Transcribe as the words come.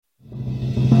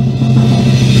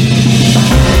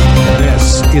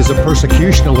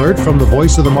Persecution alert from the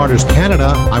Voice of the Martyrs Canada.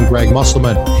 I'm Greg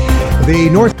Musselman. The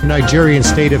North Nigerian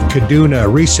state of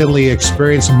Kaduna recently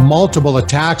experienced multiple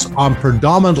attacks on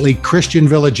predominantly Christian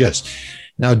villages.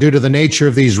 Now, due to the nature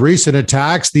of these recent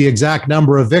attacks, the exact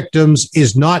number of victims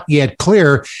is not yet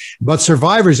clear, but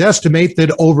survivors estimate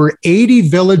that over 80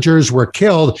 villagers were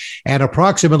killed and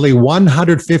approximately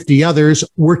 150 others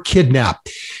were kidnapped.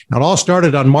 Now, it all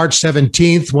started on March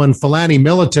 17th when Fulani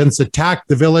militants attacked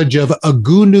the village of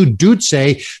Agunu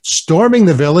Dutse, storming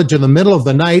the village in the middle of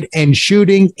the night and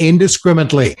shooting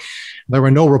indiscriminately. There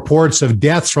were no reports of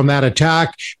deaths from that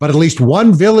attack, but at least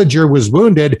one villager was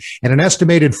wounded and an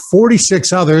estimated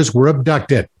 46 others were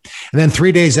abducted. And then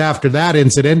 3 days after that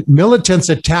incident, militants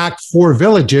attacked 4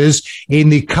 villages in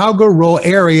the Kaugaro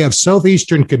area of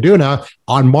southeastern Kaduna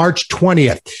on March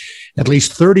 20th. At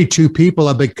least 32 people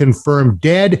have been confirmed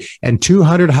dead and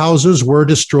 200 houses were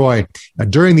destroyed.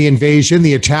 During the invasion,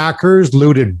 the attackers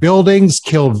looted buildings,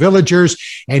 killed villagers,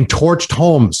 and torched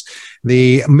homes.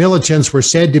 The militants were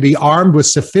said to be armed with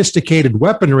sophisticated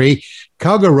weaponry.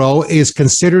 Kaugaro is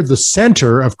considered the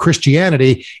center of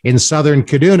Christianity in southern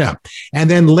Kaduna. And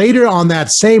then later on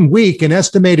that same week, an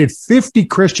estimated 50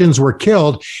 Christians were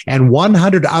killed and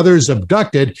 100 others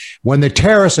abducted when the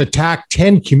terrorists attacked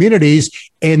 10 communities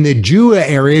in the Jua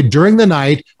area during the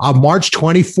night of March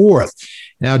 24th.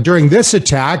 Now, during this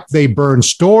attack, they burned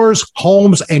stores,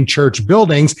 homes, and church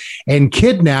buildings and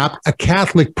kidnapped a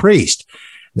Catholic priest.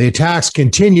 The attacks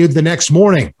continued the next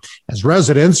morning. As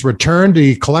residents returned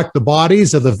to collect the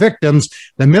bodies of the victims,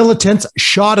 the militants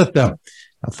shot at them.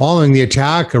 Following the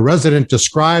attack, a resident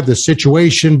described the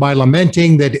situation by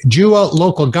lamenting that Jua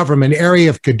local government area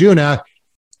of Kaduna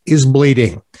is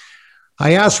bleeding.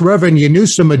 I asked Reverend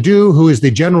Yunusa Madu, who is the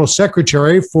General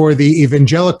Secretary for the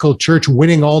Evangelical Church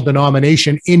Winning All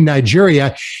Denomination in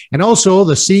Nigeria, and also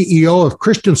the CEO of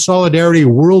Christian Solidarity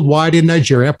Worldwide in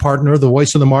Nigeria, partner of the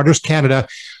Voice of the Martyrs Canada,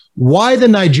 why the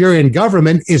Nigerian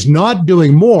government is not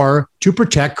doing more to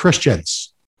protect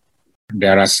Christians.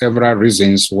 There are several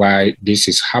reasons why this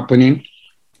is happening.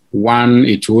 One,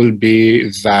 it will be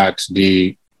that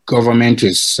the government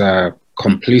is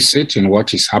complicit in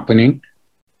what is happening.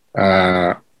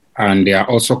 And they are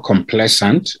also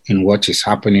complacent in what is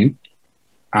happening,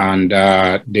 and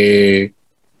they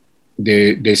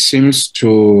seems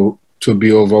to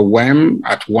be overwhelmed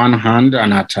at one hand,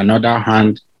 and at another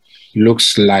hand,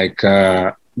 looks like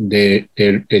they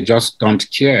just don't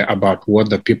care about what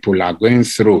the people are going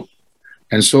through,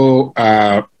 and so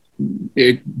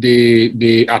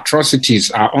the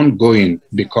atrocities are ongoing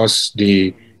because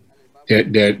there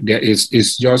is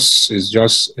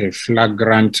just a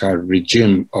flagrant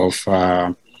regime of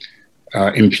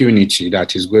impunity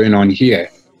that is going on here.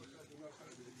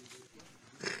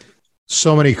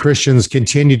 So many Christians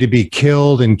continue to be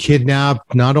killed and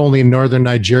kidnapped, not only in northern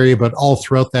Nigeria, but all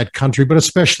throughout that country, but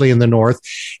especially in the north.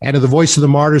 And in the Voice of the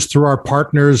Martyrs, through our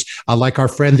partners, like our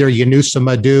friend there, Yunusa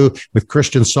Madu, with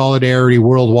Christian Solidarity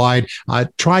Worldwide,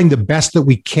 trying the best that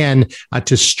we can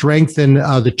to strengthen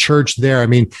the church there. I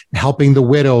mean, helping the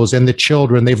widows and the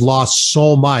children. They've lost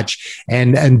so much,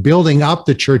 and building up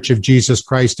the Church of Jesus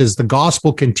Christ as the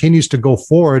gospel continues to go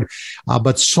forward,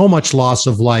 but so much loss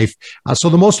of life. So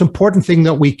the most important thing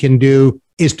that we can do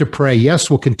is to pray. Yes,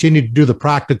 we'll continue to do the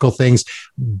practical things,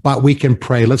 but we can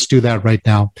pray. Let's do that right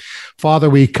now.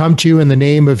 Father, we come to you in the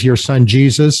name of your son,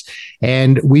 Jesus,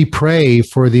 and we pray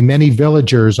for the many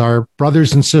villagers, our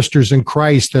brothers and sisters in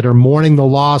Christ that are mourning the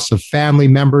loss of family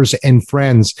members and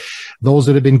friends, those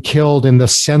that have been killed in the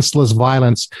senseless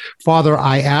violence. Father,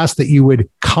 I ask that you would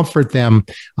comfort them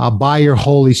by your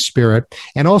Holy Spirit,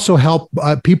 and also help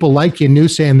people like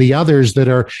Yunusa and the others that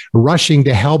are rushing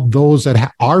to help those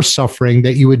that are suffering,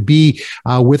 that you would be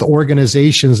with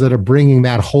organizations that are bringing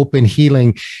that hope and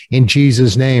healing in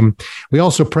Jesus' name. We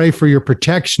also pray for your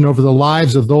protection over the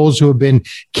lives of those who have been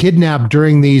kidnapped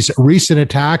during these recent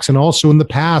attacks and also in the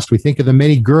past. We think of the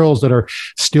many girls that are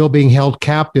still being held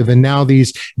captive, and now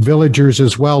these villagers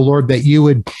as well, Lord, that you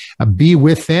would be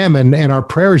with them, and our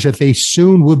prayers that they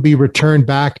soon would be returned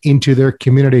back into their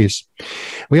communities.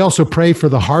 We also pray for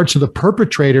the hearts of the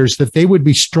perpetrators, that they would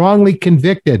be strongly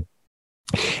convicted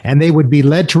and they would be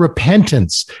led to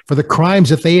repentance for the crimes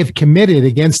that they have committed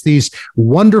against these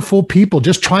wonderful people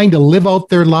just trying to live out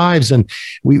their lives. And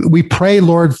we pray,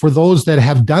 Lord, for those that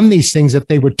have done these things, that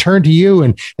they would turn to you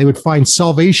and they would find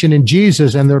salvation in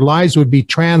Jesus, and their lives would be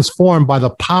transformed by the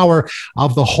power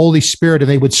of the Holy Spirit,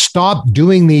 and they would stop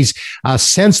doing these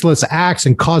senseless acts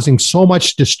and causing so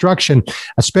much destruction,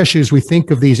 especially as we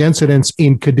think of these incidents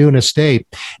in Kaduna State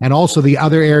and also the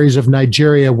other areas of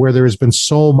Nigeria where there has been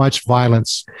so much violence.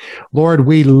 sense. Lord,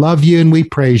 we love you and we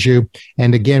praise you.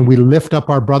 And again, we lift up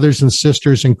our brothers and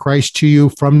sisters in Christ to you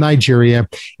from Nigeria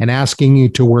and asking you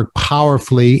to work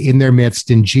powerfully in their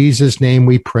midst. In Jesus' name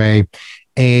we pray.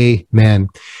 Amen.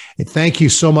 Thank you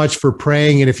so much for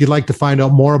praying. And if you'd like to find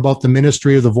out more about the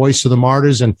ministry of the Voice of the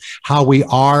Martyrs and how we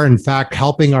are, in fact,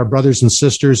 helping our brothers and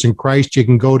sisters in Christ, you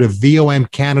can go to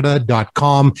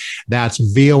vomcanada.com. That's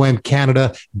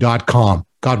vomcanada.com.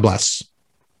 God bless.